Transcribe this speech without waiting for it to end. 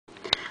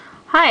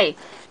Hi,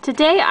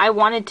 today I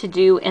wanted to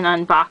do an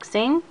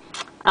unboxing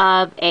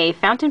of a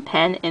fountain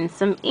pen and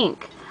some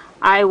ink.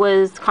 I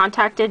was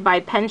contacted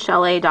by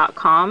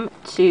penchalet.com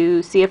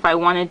to see if I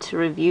wanted to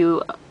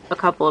review a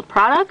couple of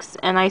products,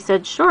 and I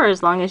said sure,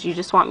 as long as you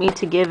just want me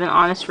to give an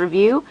honest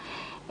review.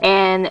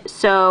 And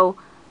so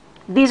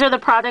these are the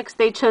products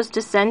they chose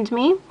to send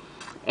me,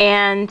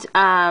 and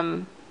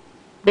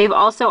they've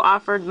also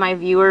offered my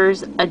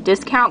viewers a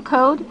discount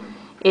code.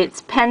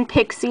 It's Pen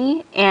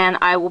Pixie, and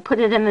I will put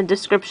it in the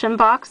description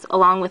box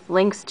along with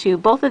links to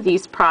both of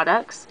these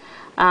products.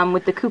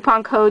 With the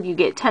coupon code you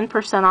get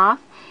 10%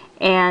 off,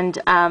 and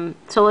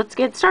so let's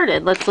get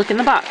started. Let's look in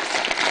the box.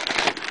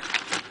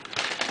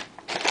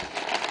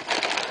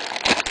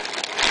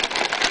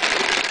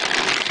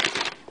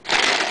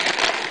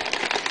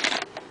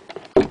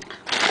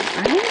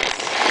 Alright.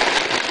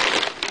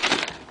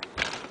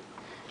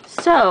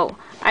 So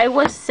I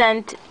was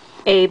sent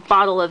a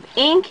bottle of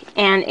ink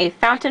and a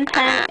fountain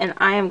pen, and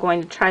I am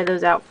going to try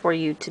those out for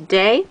you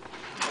today.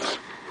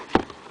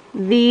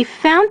 The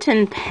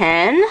fountain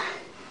pen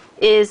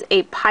is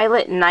a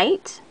Pilot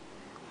Night,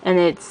 and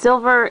it's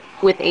silver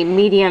with a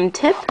medium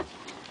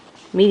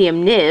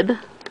nib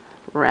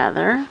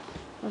rather.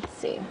 Let's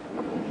see.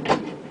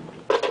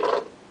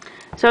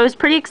 So I was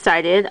pretty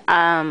excited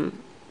to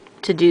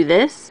do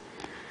this,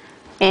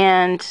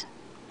 and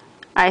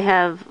I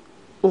have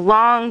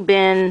long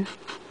been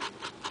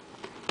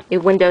a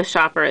window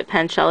shopper at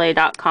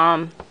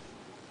penchalet.com,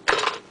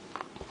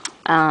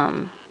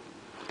 and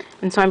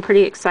so I'm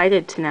pretty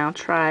excited to now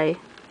try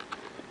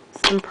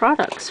some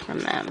products from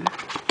them.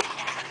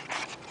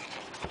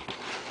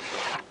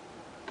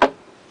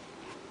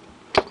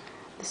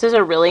 This is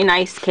a really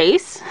nice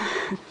case.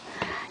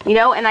 You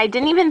know, and I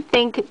didn't even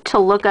think to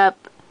look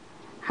up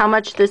how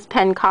much this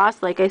pen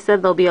costs. Like I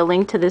said, there'll be a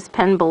link to this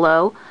pen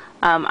below.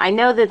 I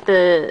know that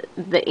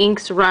the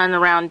inks run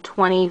around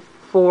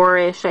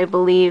 $24-ish, I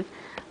believe,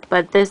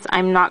 but this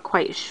I'm not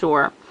quite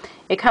sure.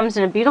 It comes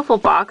in a beautiful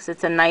box.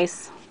 It's a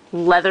nice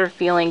leather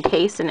feeling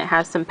case, and it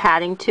has some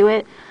padding to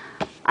it.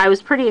 I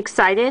was pretty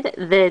excited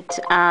that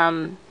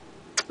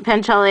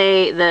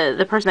Penchalet,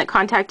 the person that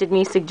contacted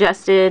me,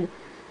 suggested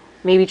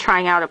maybe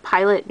trying out a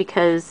Pilot,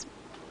 because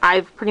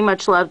I've pretty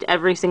much loved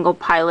every single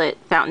Pilot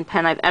fountain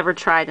pen I've ever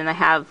tried, and I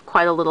have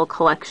quite a little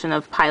collection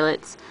of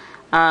Pilots.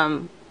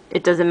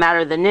 It doesn't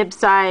matter the nib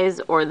size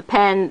or the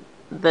pen,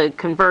 the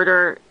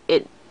converter,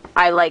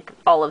 I like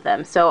all of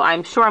them. So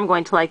I'm sure I'm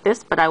going to like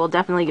this, but I will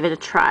definitely give it a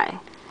try.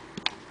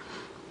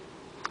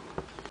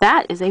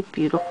 That is a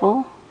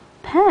beautiful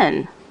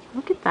pen.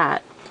 Look at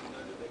that.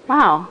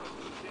 Wow.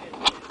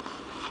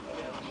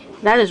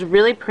 That is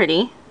really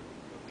pretty.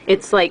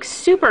 It's like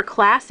super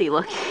classy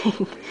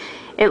looking.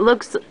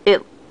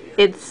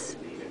 It's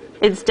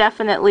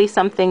definitely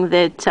something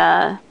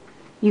that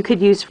you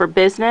could use for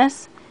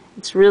business.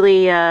 It's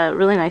really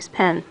really nice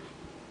pen.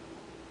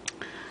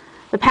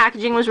 The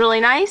packaging was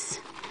really nice.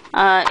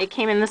 It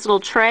came in this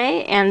little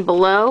tray, and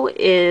below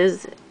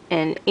is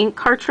an ink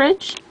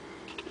cartridge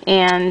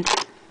and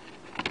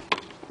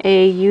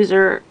a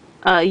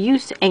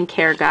use and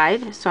care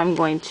guide. So I'm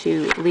going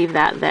to leave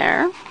that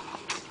there,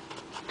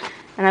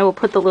 and I will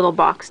put the little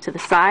box to the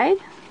side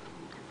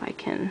if I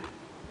can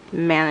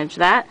manage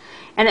that.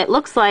 And it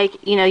looks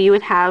like, you know, you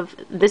would have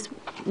this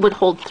would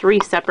hold 3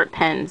 separate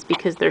pens,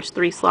 because there's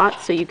 3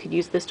 slots, so you could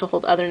use this to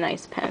hold other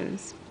nice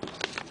pens.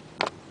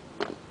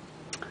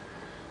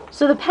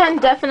 So the pen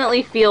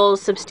definitely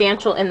feels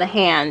substantial in the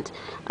hand.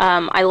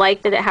 I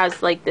like that it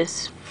has like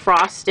this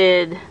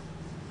frosted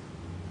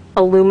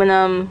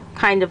aluminum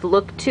kind of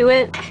look to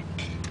it.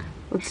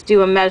 Let's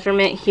do a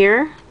measurement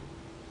here.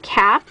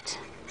 Capped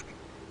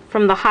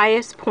from the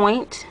highest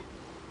point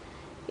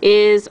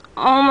is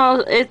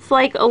almost, it's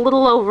like a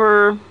little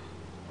over,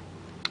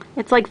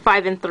 it's like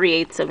 5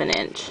 3/8 of an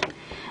inch.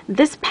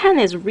 This pen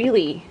is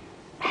really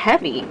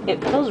heavy.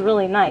 It feels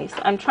really nice.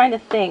 I'm trying to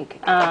think,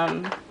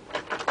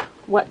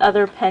 what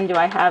other pen do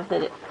I have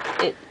that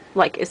it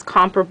like is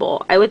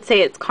comparable? I would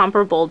say it's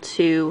comparable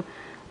to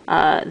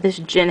this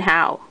Jin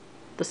Hao,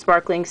 the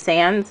Sparkling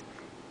Sands.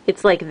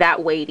 It's like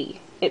that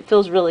weighty. It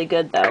feels really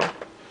good though.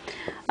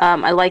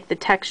 I like the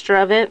texture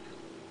of it.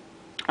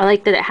 I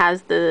like that it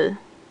has the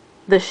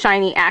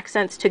shiny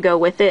accents to go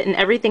with it, and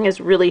everything is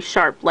really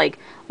sharp. Like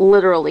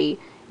literally,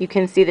 you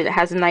can see that it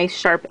has nice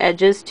sharp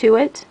edges to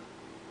it.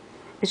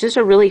 It's just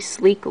a really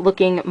sleek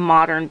looking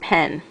modern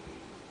pen.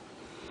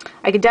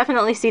 I could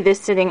definitely see this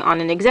sitting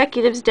on an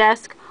executive's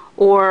desk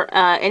or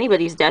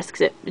anybody's desk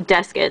at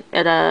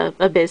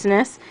a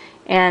business,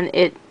 and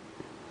it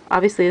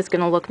obviously is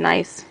going to look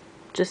nice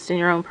just in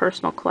your own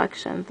personal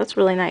collection. That's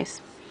really nice.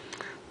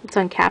 Let's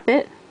uncap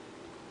it.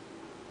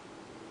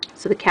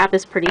 So the cap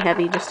is pretty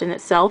heavy just in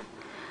itself,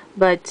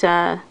 but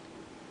the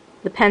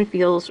pen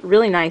feels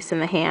really nice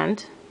in the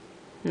hand,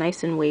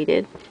 nice and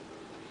weighted.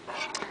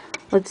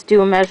 Let's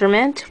do a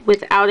measurement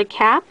without a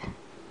cap.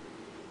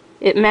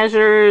 It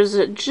measures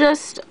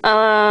just,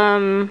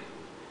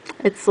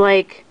 it's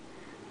like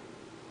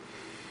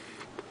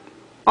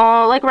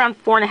like around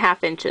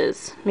 4.5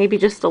 inches, maybe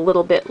just a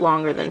little bit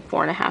longer than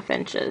 4.5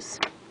 inches.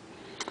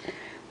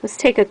 Let's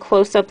take a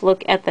close-up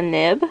look at the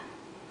nib.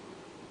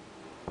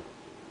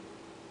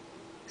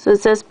 So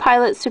it says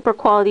Pilot Super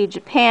Quality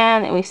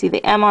Japan, and we see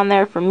the M on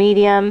there for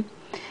medium.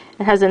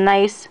 It has a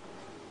nice,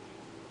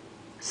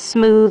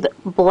 smooth,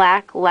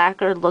 black,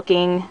 lacquered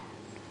looking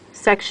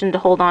section to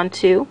hold on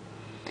to,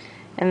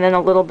 and then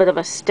a little bit of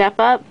a step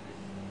up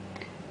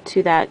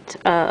to that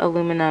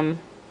aluminum,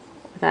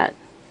 that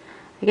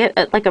I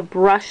get like a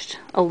brushed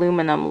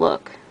aluminum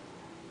look.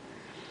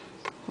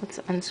 Let's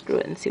unscrew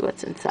it and see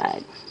what's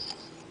inside.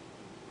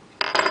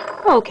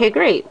 Okay,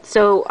 great.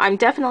 So I'm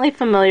definitely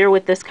familiar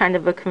with this kind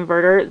of a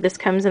converter. This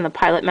comes in the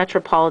Pilot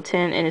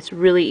Metropolitan, and it's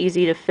really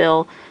easy to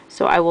fill,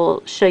 so I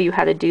will show you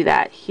how to do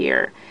that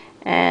here.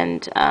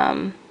 And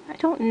I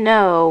don't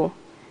know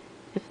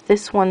if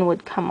this one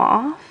would come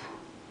off.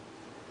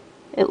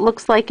 It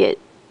looks like it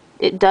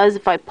does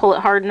if I pull it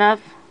hard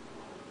enough.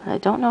 I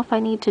don't know if I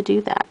need to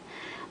do that.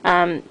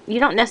 You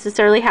don't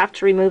necessarily have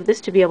to remove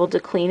this to be able to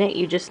clean it.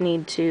 You just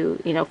need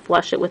to, you know,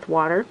 flush it with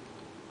water.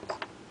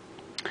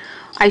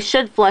 I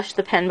should flush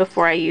the pen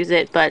before I use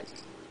it, but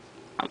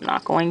I'm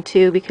not going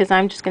to because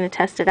I'm just going to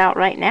test it out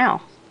right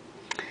now.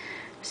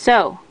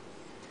 So,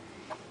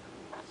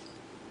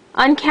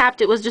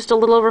 uncapped, it was just a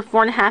little over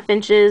 4.5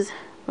 inches.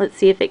 Let's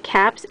see if it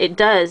caps. It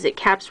does. It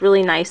caps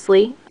really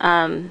nicely.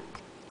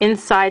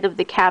 Inside of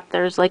the cap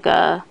there's like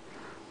a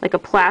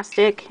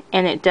plastic,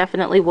 and it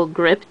definitely will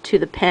grip to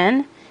the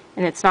pen,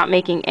 and it's not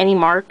making any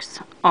marks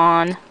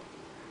on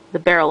the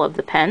barrel of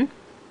the pen.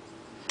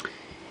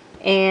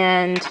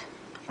 And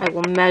I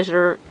will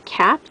measure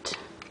capped.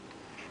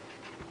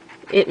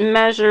 It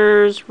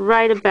measures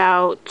right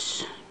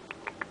about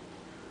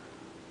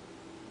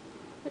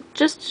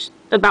just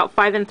about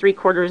 5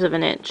 3/4 of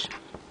an inch.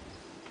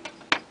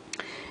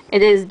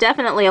 It is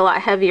definitely a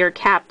lot heavier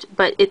capped,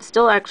 but it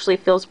still actually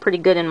feels pretty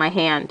good in my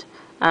hand.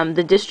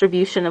 The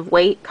distribution of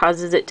weight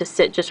causes it to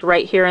sit just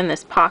right here in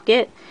this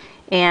pocket,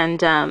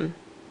 and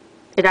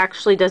it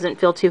actually doesn't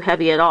feel too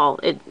heavy at all.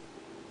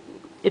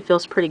 It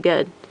feels pretty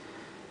good.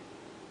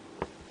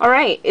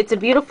 Alright, it's a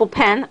beautiful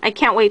pen. I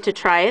can't wait to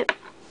try it.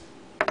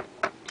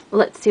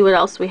 Let's see what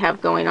else we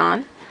have going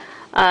on.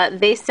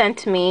 They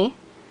sent me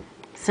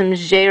some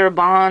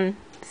Herbin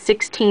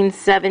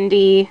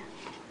 1670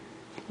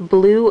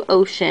 Blue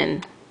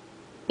Ocean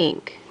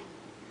ink.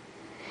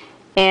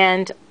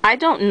 And I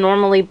don't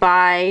normally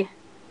buy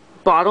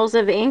bottles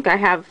of ink. I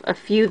have a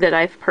few that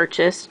I've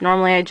purchased.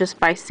 Normally I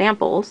just buy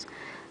samples.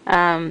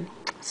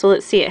 So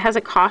let's see, it has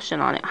a caution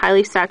on it.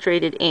 Highly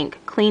saturated ink.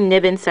 Clean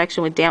nib-in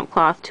section with damp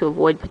cloth to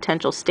avoid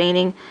potential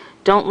staining.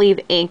 Don't leave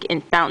ink in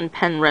fountain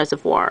pen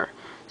reservoir.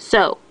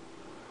 So,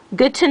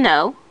 good to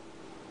know.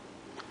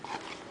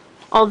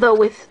 Although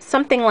with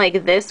something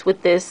like this,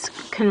 with this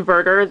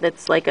converter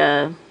that's like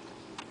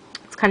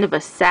it's kind of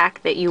a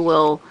sack that you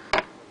will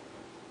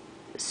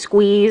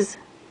squeeze,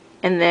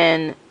 and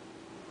then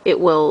it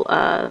will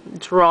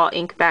draw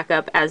ink back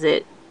up as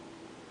it,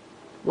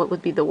 what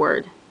would be the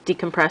word,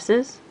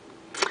 decompresses.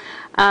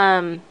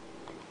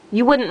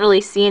 You wouldn't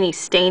really see any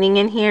staining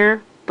in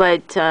here,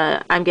 but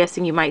I'm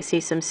guessing you might see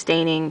some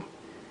staining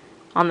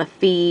on the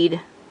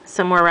feed,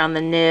 somewhere around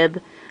the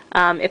nib.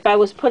 If I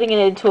was putting it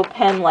into a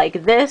pen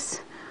like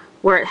this,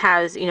 where it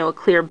has, you know, a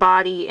clear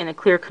body and a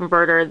clear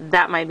converter,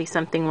 that might be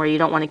something where you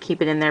don't want to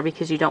keep it in there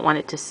because you don't want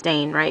it to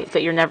stain, right?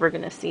 But you're never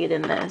going to see it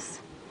in this.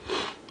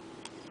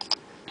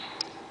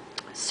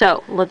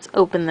 So, let's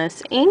open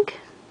this ink.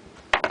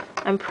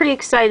 I'm pretty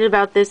excited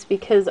about this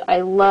because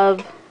I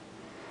love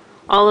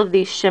all of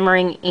these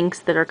shimmering inks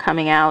that are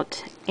coming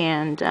out,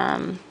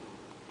 and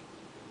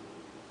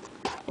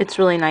it's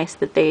really nice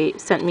that they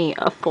sent me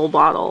a full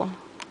bottle.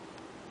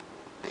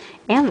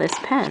 And this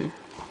pen.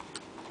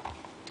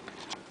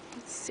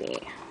 Let's see.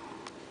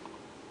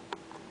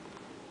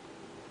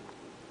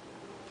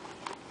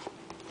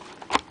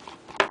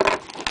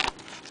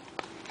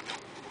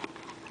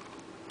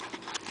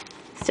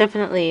 It's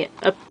definitely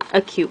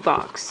a cute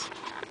box.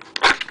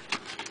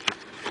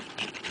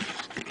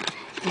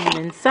 And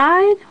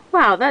inside,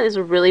 wow, that is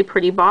a really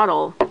pretty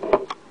bottle.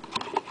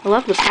 I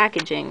love the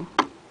packaging.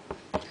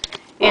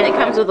 And it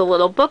comes with a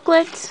little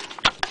booklet.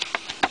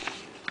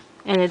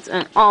 And it's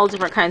in all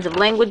different kinds of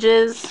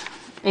languages.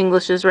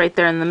 English is right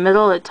there in the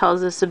middle. It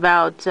tells us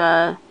about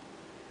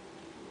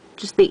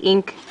just the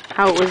ink,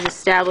 how it was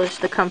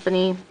established, the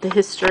company, the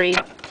history.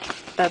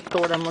 That's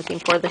the word I'm looking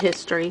for, the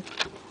history.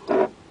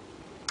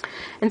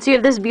 And so you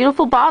have this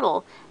beautiful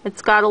bottle.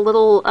 It's got a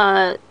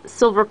little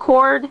silver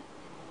cord.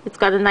 It's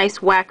got a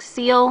nice wax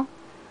seal.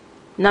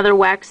 Another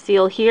wax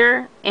seal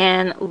here.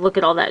 And look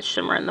at all that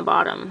shimmer in the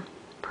bottom.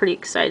 Pretty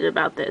excited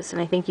about this.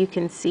 And I think you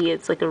can see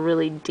it's like a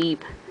really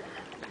deep,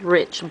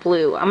 rich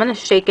blue. I'm going to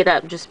shake it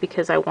up just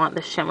because I want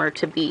the shimmer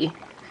to be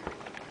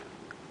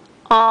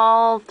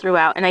all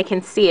throughout. And I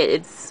can see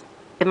it.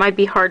 It might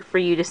be hard for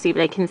you to see,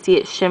 but I can see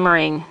it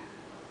shimmering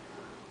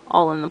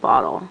all in the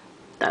bottle.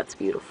 That's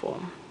beautiful.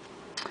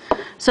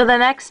 So the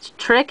next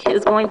trick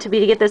is going to be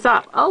to get this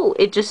off. Oh,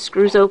 it just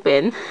screws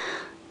open.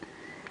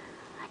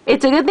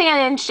 It's a good thing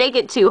I didn't shake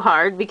it too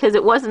hard because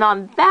it wasn't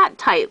on that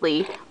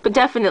tightly, but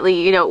definitely,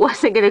 you know, it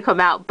wasn't going to come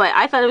out. But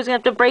I thought I was going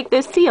to have to break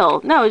this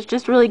seal. No, it's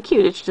just really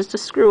cute. It's just a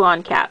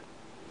screw-on cap.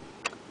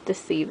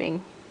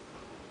 Deceiving.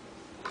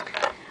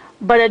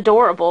 But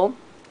adorable.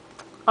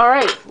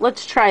 Alright,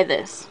 let's try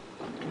this.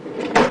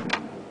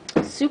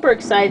 Super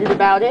excited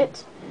about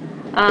it.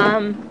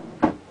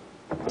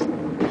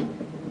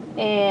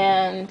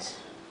 And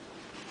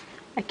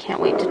I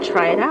can't wait to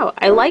try it out.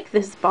 I like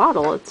this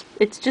bottle.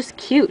 It's just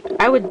cute.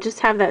 I would just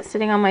have that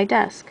sitting on my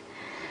desk.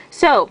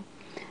 So,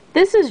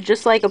 this is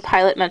just like a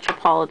Pilot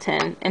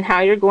Metropolitan, and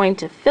how you're going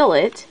to fill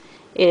it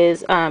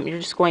is you're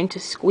just going to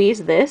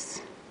squeeze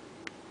this.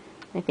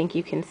 I think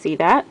you can see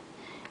that.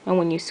 And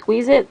when you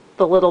squeeze it,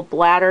 the little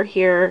bladder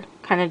here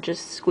kind of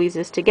just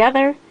squeezes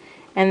together,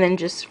 and then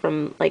just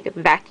from like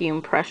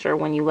vacuum pressure,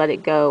 when you let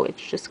it go,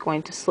 it's just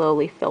going to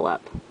slowly fill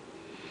up.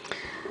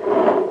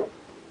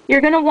 You're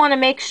going to want to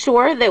make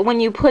sure that when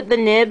you put the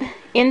nib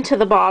into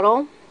the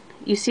bottle,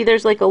 you see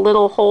there's like a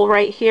little hole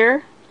right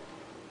here.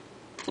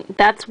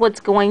 That's where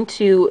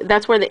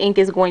the ink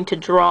is going to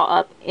draw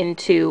up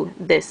into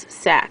this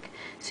sack.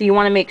 So you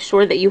want to make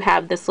sure that you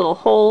have this little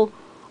hole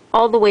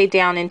all the way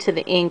down into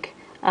the ink.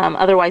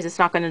 Otherwise it's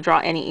not going to draw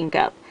any ink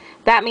up.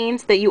 That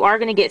means that you are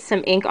going to get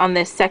some ink on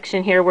this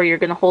section here where you're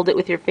going to hold it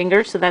with your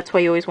finger, so that's why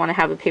you always want to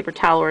have a paper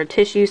towel or a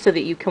tissue so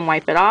that you can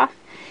wipe it off,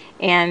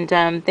 and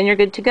then you're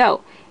good to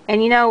go.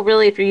 And you know,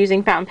 really, if you're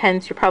using fountain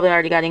pens, you're probably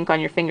already got ink on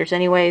your fingers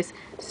anyways,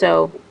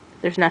 so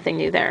there's nothing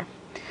new there.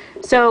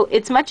 So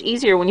it's much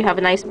easier when you have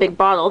a nice big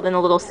bottle than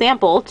a little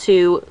sample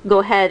to go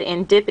ahead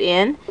and dip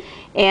in.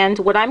 And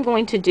what I'm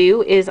going to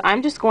do is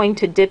I'm just going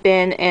to dip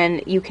in,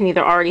 and you can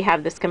either already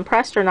have this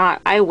compressed or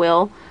not. I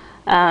will.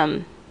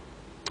 And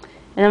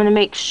I'm going to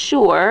make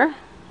sure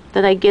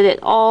that I get it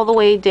all the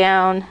way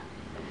down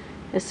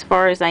as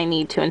far as I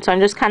need to. And so I'm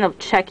just kind of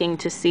checking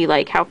to see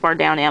like how far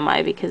down am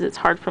I, because it's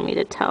hard for me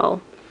to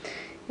tell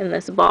in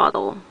this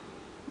bottle.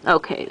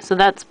 Okay, so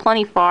that's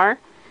plenty far.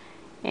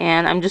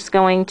 And I'm just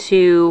going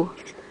to,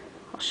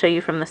 I'll show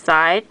you from the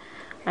side,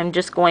 I'm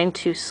just going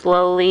to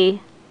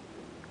slowly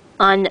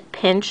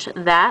unpinch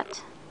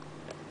that,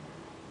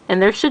 and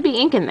there should be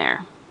ink in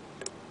there.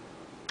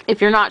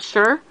 If you're not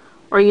sure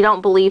or you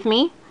don't believe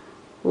me,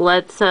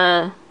 let's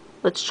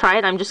try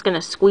it. I'm just going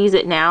to squeeze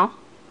it now,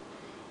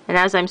 and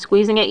as I'm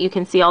squeezing it, you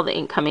can see all the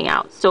ink coming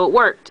out. So it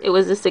worked. It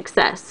was a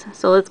success.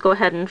 So let's go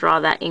ahead and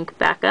draw that ink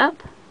back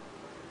up,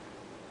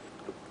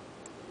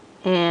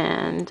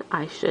 and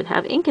I should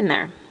have ink in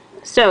there.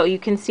 So you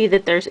can see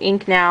that there's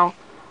ink now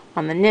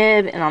on the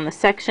nib and on the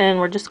section.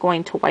 We're just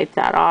going to wipe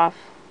that off.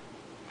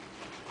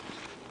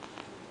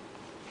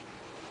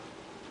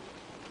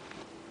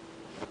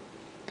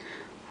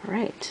 All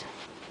right.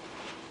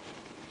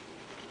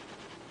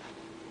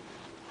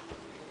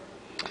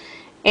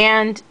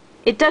 And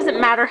it doesn't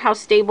matter how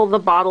stable the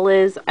bottle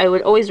is. I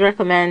would always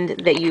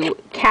recommend that you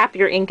cap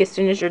your ink as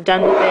soon as you're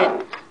done with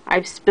it.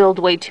 I've spilled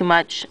way too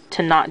much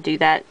to not do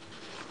that.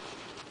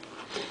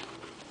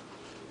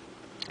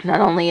 Not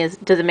only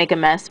does it make a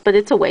mess, but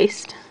it's a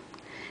waste.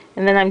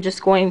 And then I'm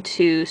just going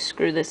to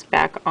screw this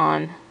back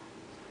on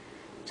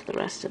to the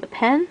rest of the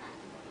pen.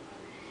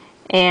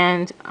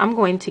 And I'm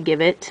going to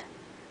give it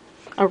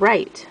a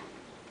write.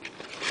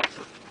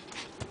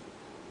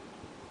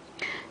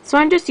 So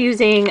I'm just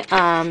using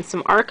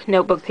some ARC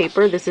notebook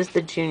paper. This is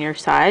the junior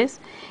size.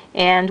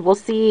 And we'll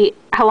see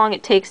how long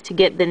it takes to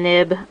get the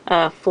nib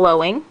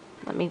flowing.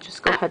 Let me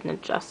just go ahead and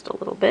adjust a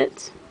little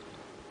bit.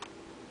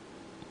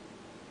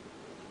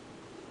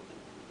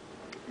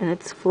 And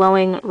it's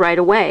flowing right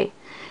away.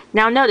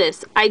 Now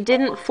notice, I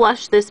didn't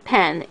flush this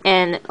pen,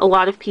 and a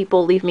lot of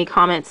people leave me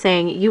comments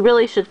saying, you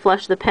really should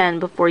flush the pen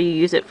before you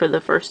use it for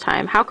the first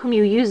time. How come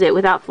you use it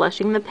without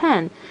flushing the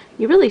pen?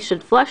 You really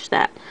should flush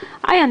that.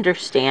 I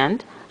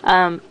understand,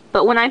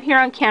 but when I'm here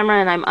on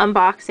camera and I'm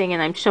unboxing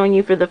and I'm showing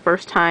you for the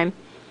first time,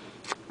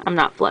 I'm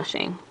not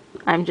flushing.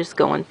 I'm just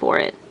going for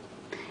it.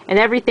 And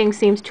everything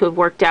seems to have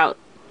worked out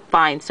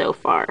fine so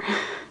far.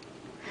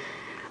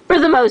 For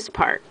the most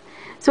part.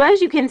 So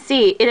as you can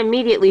see, it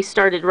immediately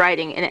started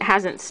writing and it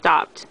hasn't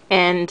stopped.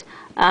 And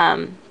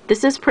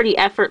this is pretty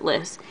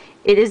effortless.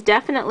 It is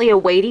definitely a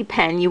weighty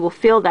pen. You will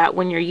feel that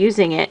when you're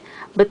using it.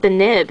 But the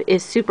nib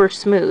is super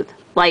smooth.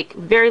 Like,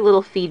 very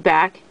little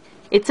feedback.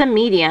 It's a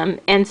medium,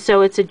 and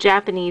so it's a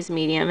Japanese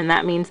medium, and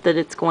that means that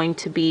it's going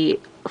to be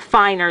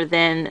finer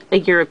than a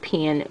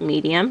European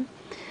medium.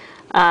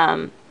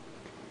 But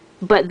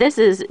this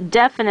is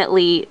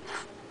definitely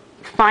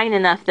fine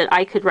enough that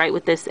I could write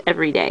with this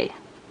every day.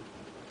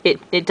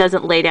 It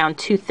doesn't lay down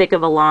too thick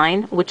of a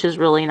line, which is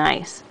really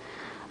nice.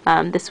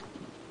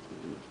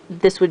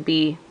 This would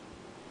be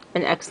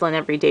an excellent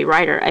everyday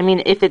writer. I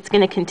mean, if it's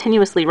going to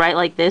continuously write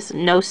like this,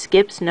 no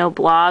skips, no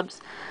blobs,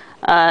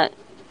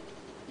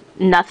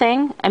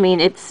 nothing. I mean,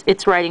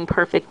 it's writing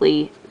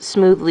perfectly,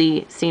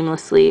 smoothly,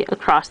 seamlessly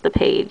across the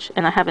page,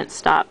 and I haven't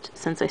stopped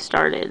since I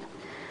started.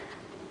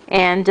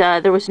 And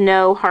there was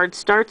no hard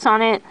starts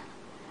on it.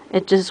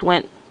 It just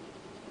went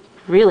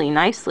really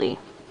nicely.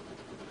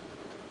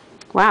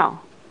 Wow.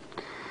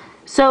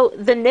 So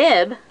the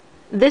nib,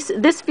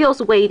 this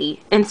feels weighty,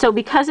 and so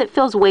because it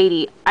feels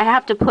weighty, I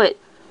have to put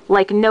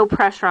like no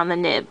pressure on the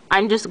nib.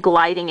 I'm just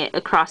gliding it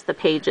across the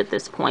page at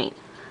this point.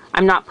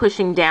 I'm not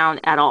pushing down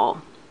at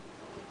all.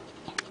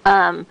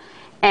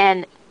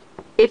 And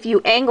if you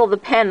angle the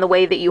pen the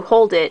way that you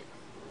hold it,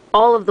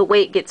 all of the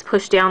weight gets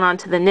pushed down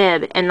onto the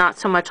nib and not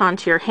so much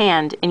onto your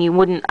hand, and you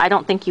wouldn't, I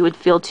don't think you would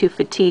feel too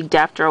fatigued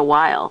after a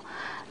while,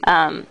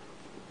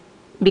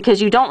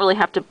 because you don't really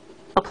have to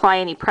apply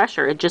any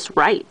pressure. It just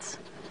writes.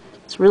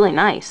 It's really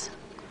nice.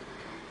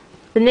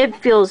 The nib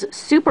feels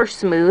super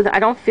smooth.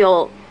 I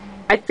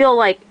feel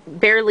like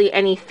barely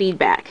any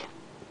feedback.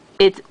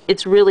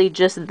 It's really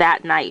just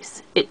that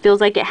nice. It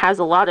feels like it has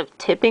a lot of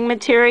tipping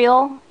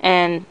material,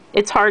 and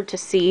it's hard to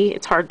see,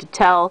 it's hard to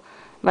tell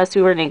unless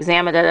we were to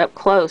examine it up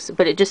close,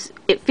 but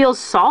it feels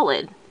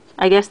solid.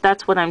 I guess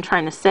that's what I'm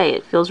trying to say.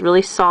 It feels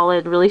really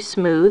solid, really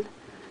smooth.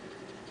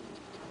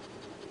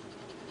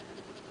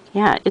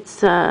 Yeah,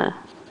 this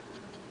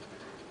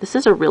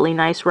is a really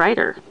nice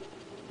writer.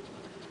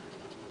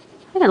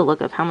 I gotta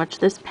look up how much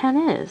this pen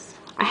is.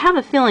 I have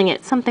a feeling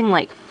it's something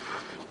like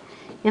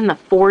in the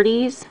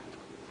 40s.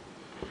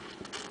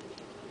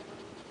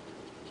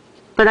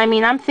 But I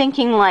mean, I'm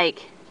thinking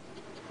like,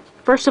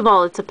 first of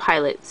all, it's a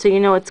Pilot, so you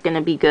know it's going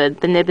to be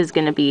good. The nib is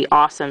going to be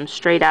awesome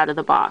straight out of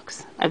the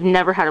box. I've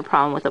never had a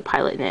problem with a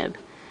Pilot nib.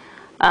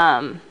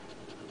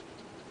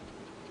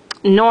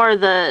 Nor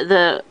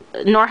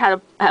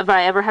have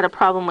I ever had a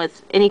problem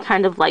with any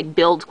kind of like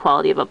build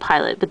quality of a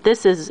Pilot. But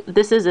this is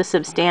a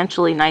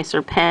substantially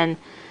nicer pen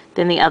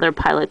than the other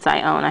Pilots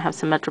I own. I have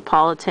some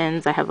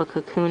Metropolitans, I have a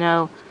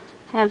Kakuno,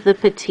 I have the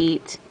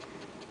Petite,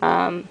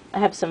 I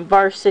have some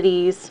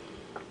Varsities.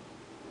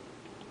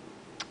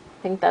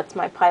 I think that's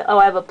my Pilot. Oh,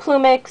 I have a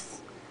Plumix.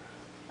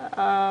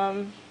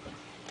 And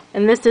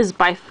this is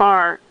by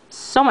far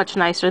so much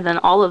nicer than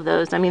all of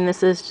those. I mean,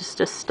 this is just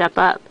a step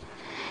up.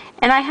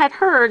 And I had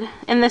heard,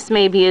 and this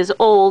maybe is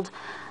old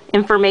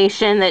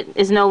information that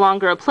is no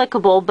longer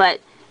applicable,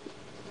 but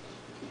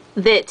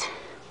that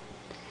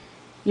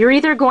you're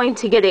either going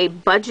to get a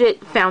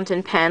budget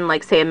fountain pen,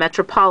 like say a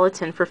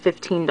Metropolitan for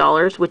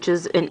 $15, which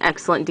is an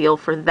excellent deal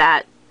for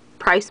that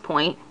price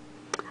point.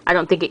 I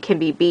don't think it can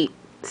be beat.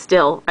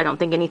 Still, I don't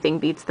think anything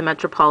beats the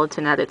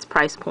Metropolitan at its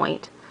price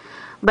point.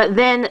 But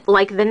then,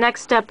 like, the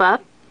next step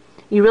up,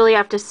 you really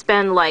have to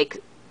spend like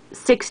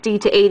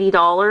 $60 to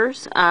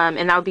 $80,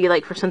 and that would be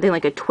like for something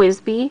like a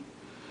TWSBI.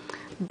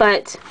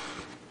 But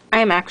I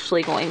am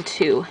actually going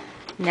to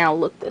now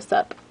look this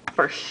up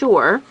for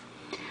sure.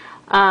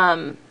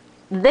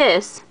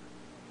 This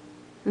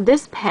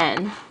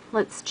pen,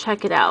 let's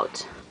check it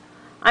out.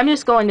 I'm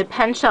just going to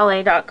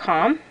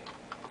penchalet.com.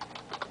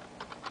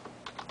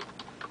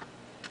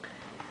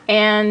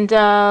 And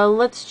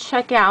let's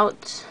check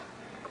out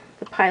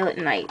the Pilot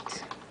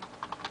Knight.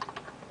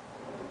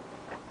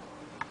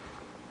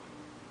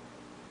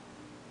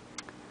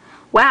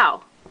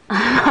 Wow,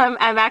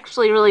 I'm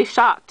actually really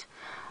shocked.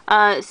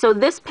 So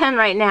this pen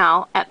right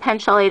now at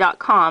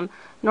penchalet.com,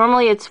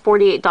 normally it's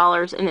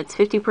 $48 and it's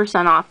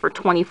 50% off for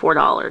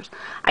 $24.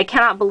 I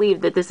cannot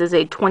believe that this is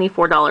a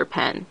 $24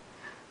 pen.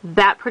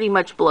 That pretty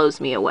much blows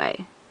me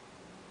away.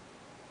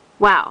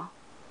 Wow,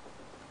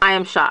 I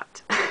am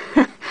shocked.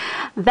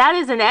 That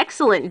is an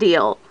excellent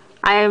deal.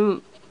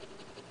 I'm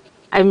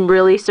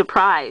really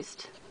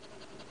surprised.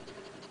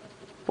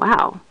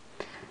 Wow.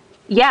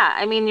 Yeah,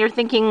 I mean, you're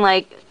thinking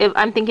like, if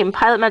I'm thinking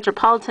Pilot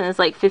Metropolitan is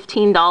like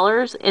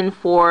 $15, and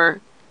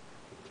for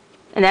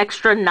an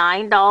extra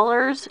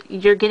 $9,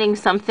 you're getting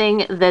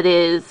something that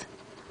is,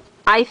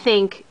 I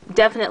think,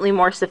 definitely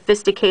more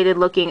sophisticated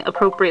looking,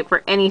 appropriate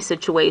for any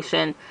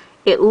situation.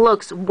 It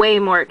looks way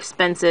more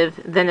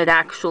expensive than it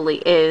actually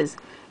is,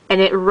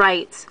 and it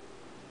writes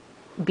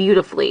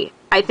beautifully.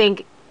 I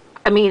think,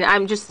 I mean,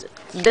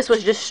 this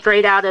was just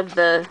straight out of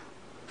the,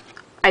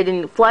 I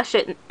didn't flush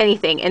it,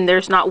 anything, and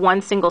there's not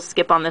one single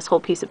skip on this whole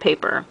piece of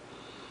paper.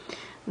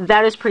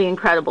 That is pretty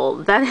incredible.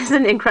 That is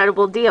an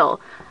incredible deal.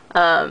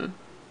 I'm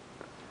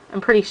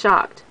pretty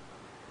shocked.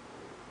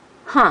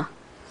 Huh.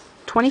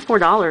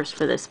 $24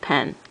 for this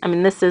pen. I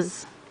mean, this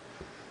is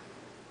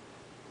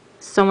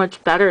so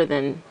much better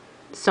than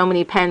so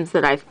many pens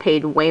that I've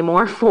paid way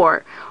more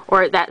for,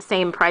 or at that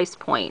same price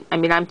point. I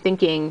mean, I'm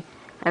thinking,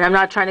 and I'm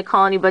not trying to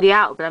call anybody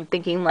out, but I'm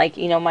thinking like,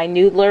 you know, my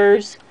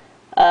Noodlers,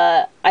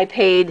 I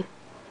paid,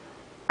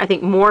 I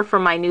think, more for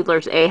my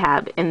Noodlers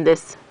Ahab, and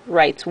this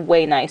writes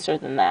way nicer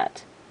than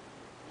that.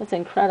 That's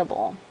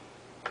incredible.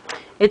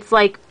 It's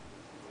like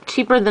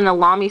cheaper than a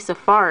Lamy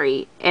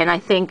Safari, and I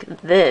think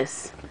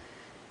this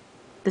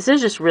is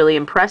just really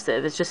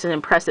impressive. It's just an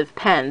impressive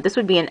pen. This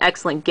would be an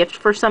excellent gift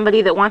for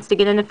somebody that wants to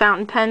get into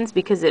fountain pens,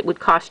 because it would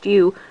cost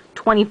you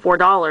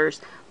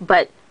 $24,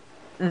 but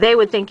they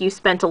would think you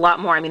spent a lot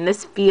more. I mean,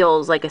 this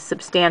feels like a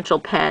substantial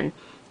pen.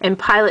 And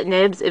Pilot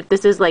nibs, if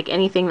this is like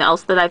anything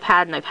else that I've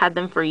had, and I've had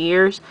them for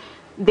years,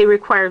 they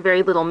require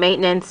very little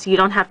maintenance. You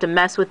don't have to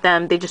mess with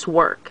them. They just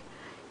work.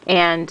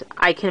 And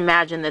I can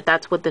imagine that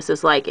that's what this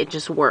is like. It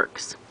just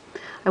works.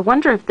 I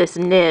wonder if this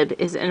nib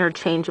is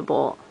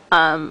interchangeable.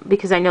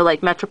 because I know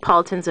like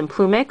Metropolitans and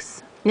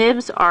Plumix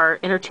nibs are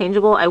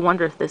interchangeable. I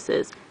wonder if this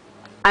is.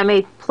 I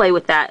may play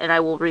with that and I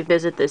will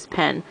revisit this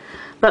pen.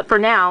 But for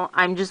now,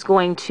 I'm just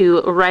going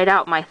to write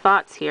out my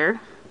thoughts here.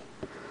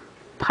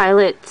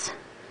 Pilot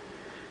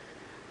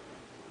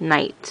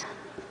Night.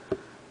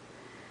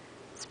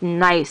 It's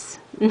nice.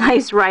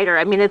 Nice writer.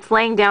 I mean, it's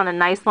laying down a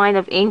nice line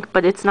of ink,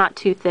 but it's not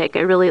too thick.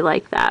 I really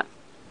like that.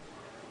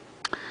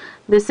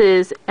 This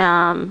is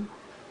an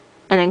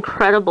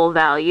incredible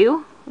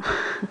value.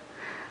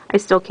 I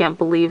still can't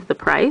believe the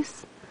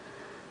price.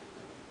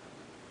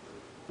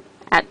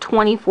 At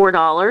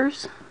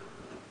 $24.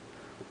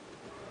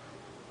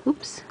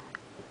 Oops.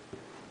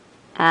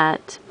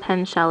 At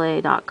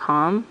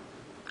penchalet.com.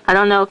 I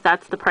don't know if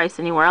that's the price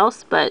anywhere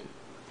else, but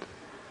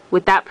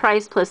with that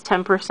price plus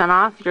 10%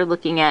 off, you're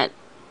looking at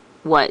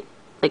what?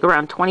 Like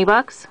around 20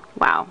 bucks?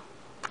 Wow.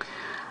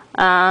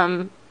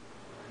 The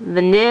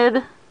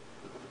nib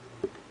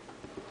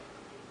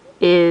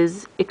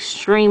is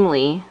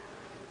extremely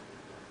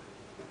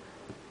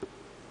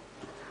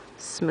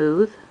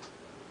smooth.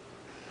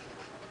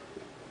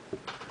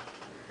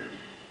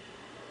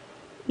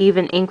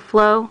 Even ink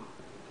flow.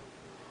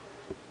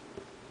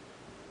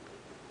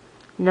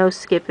 No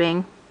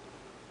skipping.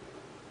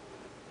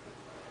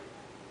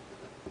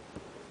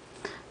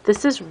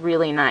 This is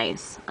really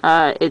nice.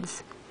 I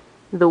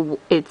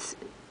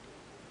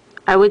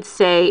would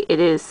say it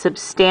is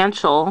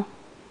substantial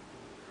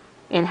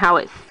in how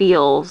it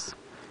feels,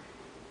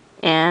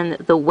 and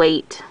the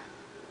weight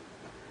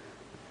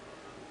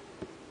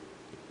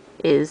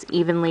is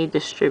evenly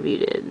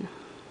distributed.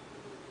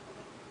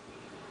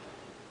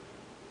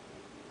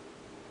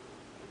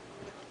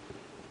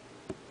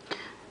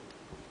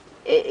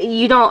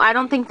 I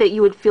don't think that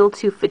you would feel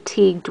too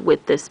fatigued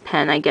with this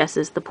pen, I guess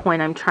is the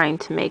point I'm trying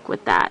to make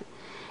with that.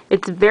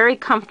 It's very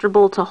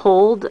comfortable to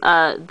hold.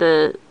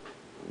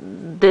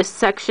 This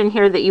section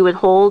here that you would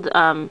hold,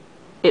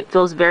 it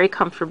feels very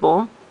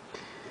comfortable.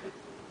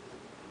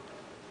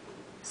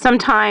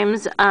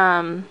 Sometimes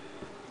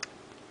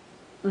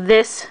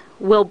this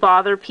will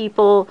bother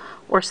people,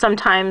 or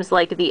sometimes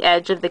like the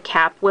edge of the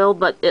cap will,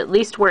 but at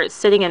least where it's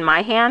sitting in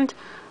my hand,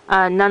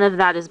 none of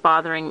that is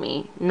bothering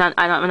me. I'm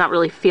not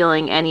really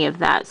feeling any of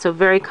that. So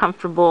very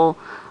comfortable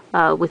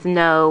with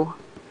no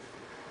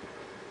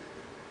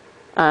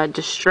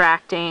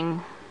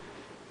distracting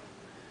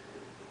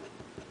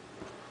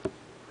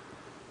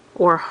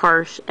or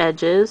harsh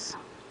edges.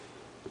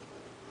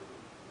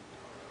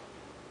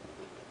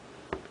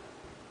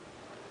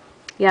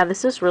 Yeah,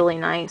 this is really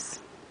nice.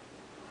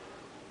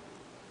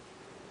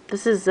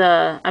 This is,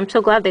 I'm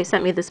so glad they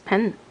sent me this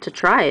pen to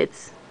try.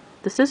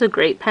 This is a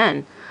great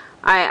pen.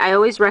 I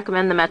always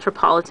recommend the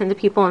Metropolitan to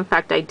people. In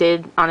fact, I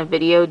did on a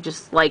video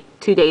just like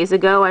 2 days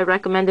ago. I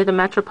recommended a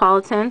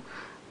Metropolitan,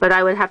 but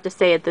I would have to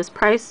say at this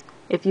price,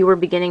 if you were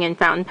beginning in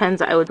fountain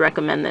pens, I would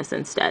recommend this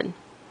instead.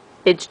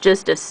 It's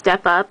just a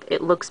step up.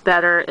 It looks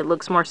better. It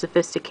looks more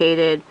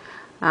sophisticated.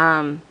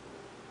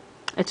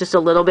 It's just a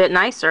little bit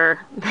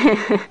nicer,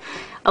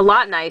 a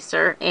lot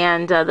nicer,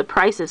 and the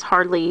price is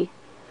hardly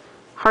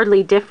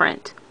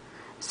different.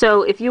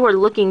 So if you are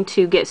looking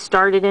to get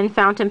started in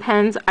fountain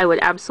pens, I would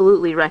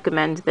absolutely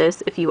recommend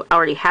this. If you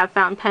already have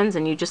fountain pens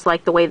and you just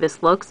like the way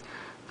this looks,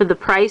 for the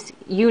price,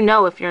 you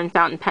know, if you're in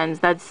fountain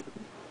pens, that's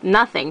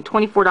nothing.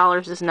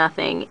 $24 is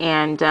nothing,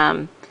 and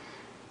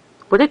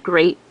what a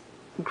great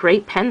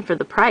pen for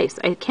the price.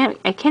 I can't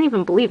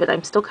even believe it.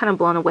 I'm still kind of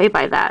blown away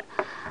by that.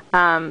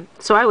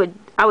 So I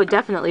would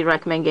definitely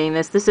recommend getting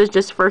this. This is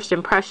just first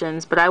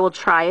impressions, but I will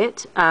try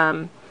it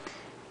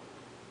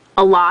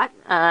a lot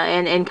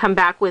and come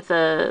back with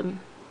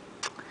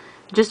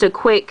just a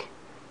quick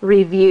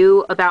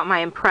review about my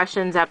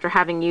impressions after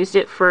having used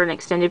it for an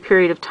extended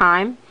period of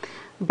time.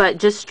 But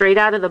just straight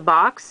out of the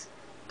box,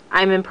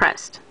 I'm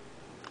impressed.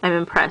 I'm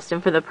impressed,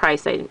 and for the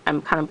price,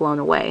 I'm kind of blown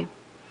away.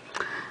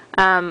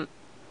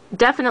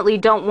 Definitely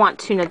don't want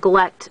to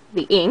neglect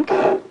the ink.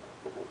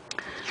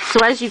 So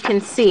as you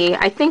can see,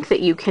 I think that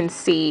you can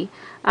see,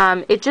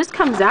 it just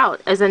comes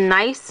out as a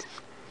nice,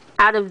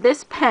 out of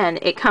this pen,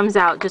 it comes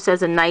out just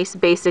as a nice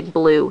basic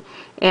blue.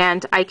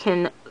 And I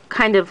can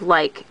kind of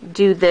like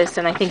do this,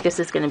 and I think this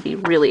is going to be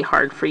really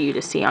hard for you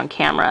to see on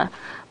camera.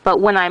 But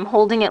when I'm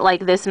holding it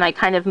like this and I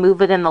kind of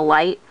move it in the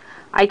light,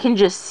 I can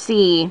just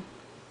see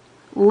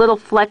little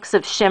flecks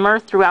of shimmer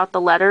throughout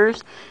the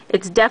letters.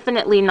 It's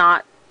definitely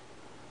not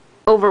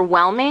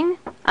overwhelming,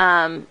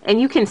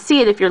 and you can see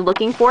it if you're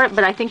looking for it,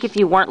 but I think if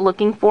you weren't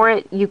looking for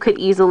it, you could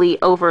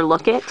easily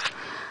overlook it.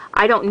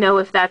 I don't know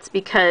if that's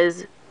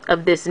because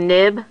of this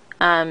nib.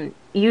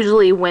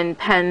 Usually when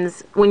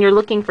you're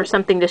looking for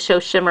something to show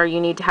shimmer, you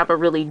need to have a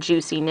really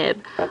juicy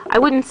nib. I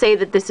wouldn't say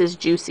that this is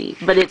juicy,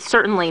 but it's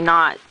certainly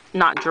not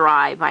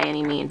dry by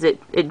any means.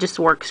 It just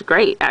works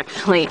great,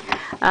 actually.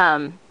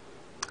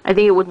 I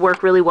think it would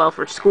work really well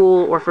for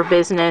school or for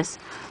business,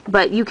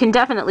 but you can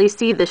definitely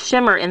see the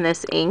shimmer in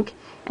this ink,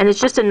 and it's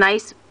just a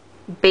nice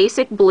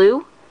basic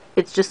blue.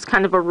 It's just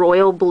kind of a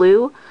royal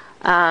blue.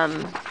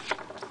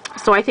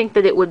 So I think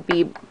that it would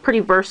be pretty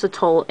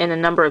versatile in a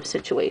number of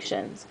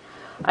situations.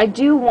 I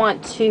do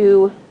want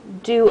to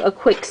do a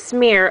quick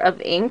smear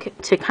of ink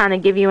to kind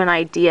of give you an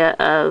idea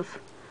of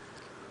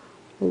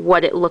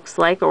what it looks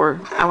like, or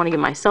I want to give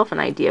myself an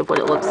idea of what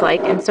it looks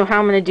like. And so how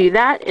I'm going to do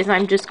that is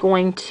I'm just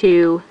going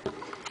to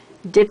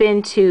dip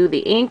into the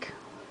ink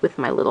with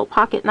my little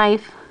pocket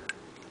knife,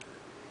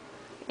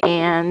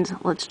 and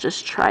let's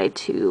just try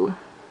to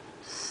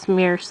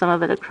smear some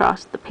of it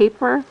across the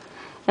paper.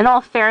 In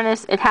all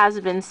fairness, it has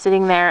been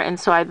sitting there, and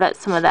so I bet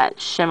some of that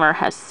shimmer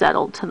has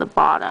settled to the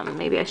bottom.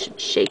 Maybe I should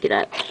shake it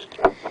up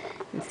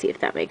and see if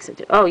that makes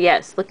it. Oh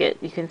yes, look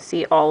at, you can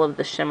see all of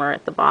the shimmer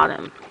at the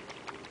bottom.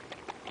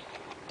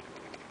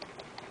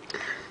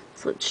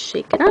 So let's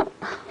shake it up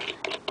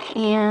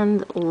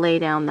and lay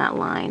down that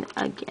line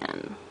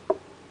again. I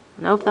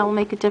don't know if that will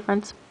make a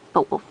difference,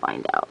 but we'll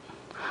find out.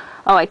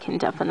 Oh, I can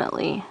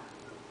definitely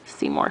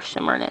see more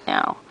shimmer in it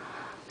now.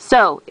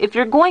 So if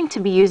you're going to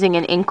be using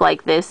an ink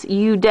like this,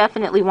 you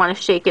definitely want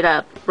to shake it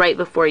up right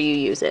before you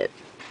use it.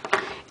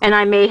 And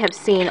I may have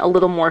seen a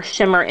little more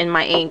shimmer in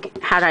my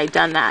ink had I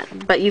done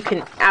that, but you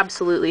can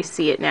absolutely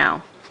see it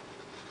now.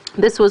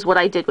 This was what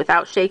I did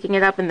without shaking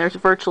it up, and there's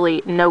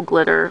virtually no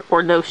glitter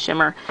or no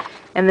shimmer.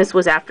 And this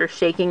was after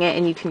shaking it,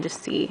 and you can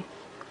just see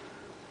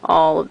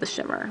all of the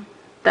shimmer.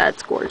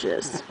 That's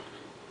gorgeous.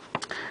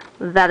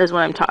 That is what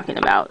I'm talking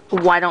about.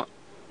 Why don't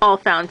all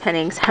fountain pen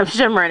inks have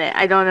shimmer in it?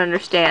 I don't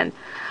understand.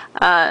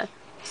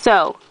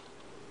 So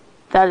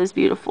that is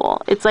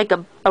beautiful. It's like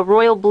a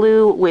royal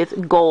blue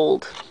with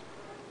gold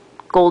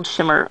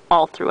shimmer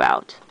all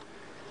throughout.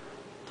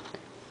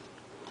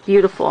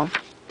 Beautiful.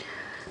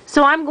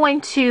 So I'm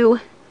going to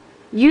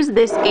use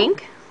this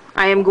ink.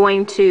 I am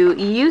going to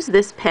use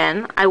this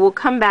pen. I will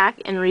come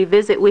back and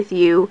revisit with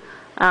you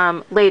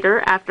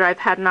later after I've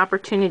had an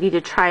opportunity to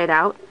try it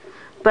out.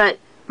 But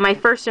my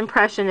first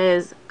impression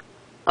is,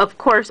 of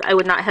course, I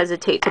would not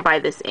hesitate to buy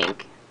this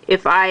ink.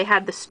 If I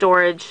had the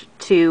storage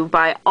to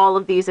buy all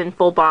of these in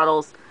full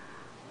bottles,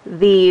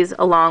 these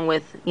along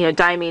with, you know,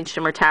 Diamine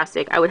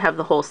Shimmertastic, I would have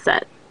the whole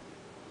set.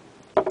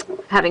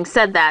 Having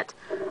said that,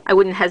 I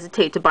wouldn't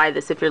hesitate to buy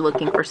this if you're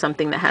looking for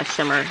something that has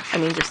shimmer. I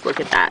mean, just look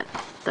at that.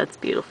 That's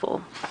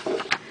beautiful.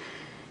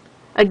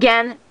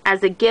 Again,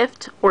 as a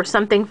gift or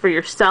something for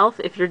yourself,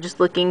 if you're just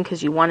looking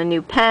because you want a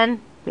new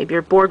pen, maybe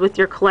you're bored with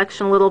your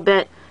collection a little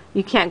bit,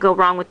 you can't go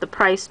wrong with the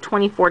price.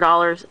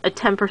 $24, a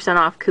 10%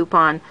 off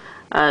coupon,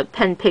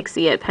 Pen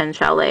Pixie at Pen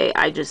Chalet.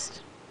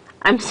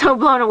 I'm so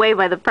blown away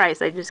by the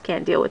price. I just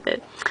can't deal with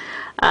it.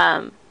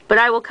 But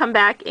I will come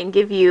back and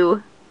give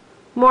you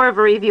more of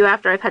a review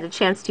after I've had a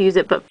chance to use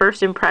it. But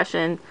first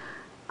impression,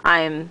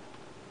 I'm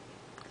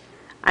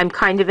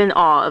kind of in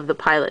awe of the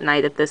Pilot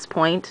Knight at this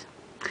point.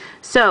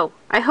 So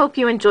I hope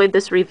you enjoyed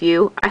this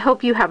review. I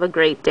hope you have a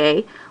great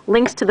day.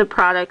 Links to the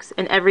products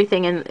and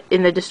everything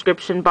in the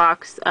description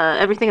box,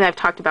 everything that I've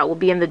talked about will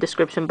be in the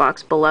description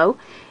box below.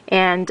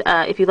 And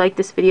if you like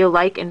this video,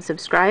 like and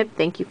subscribe.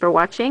 Thank you for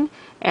watching,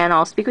 and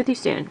I'll speak with you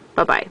soon.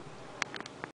 Bye-bye.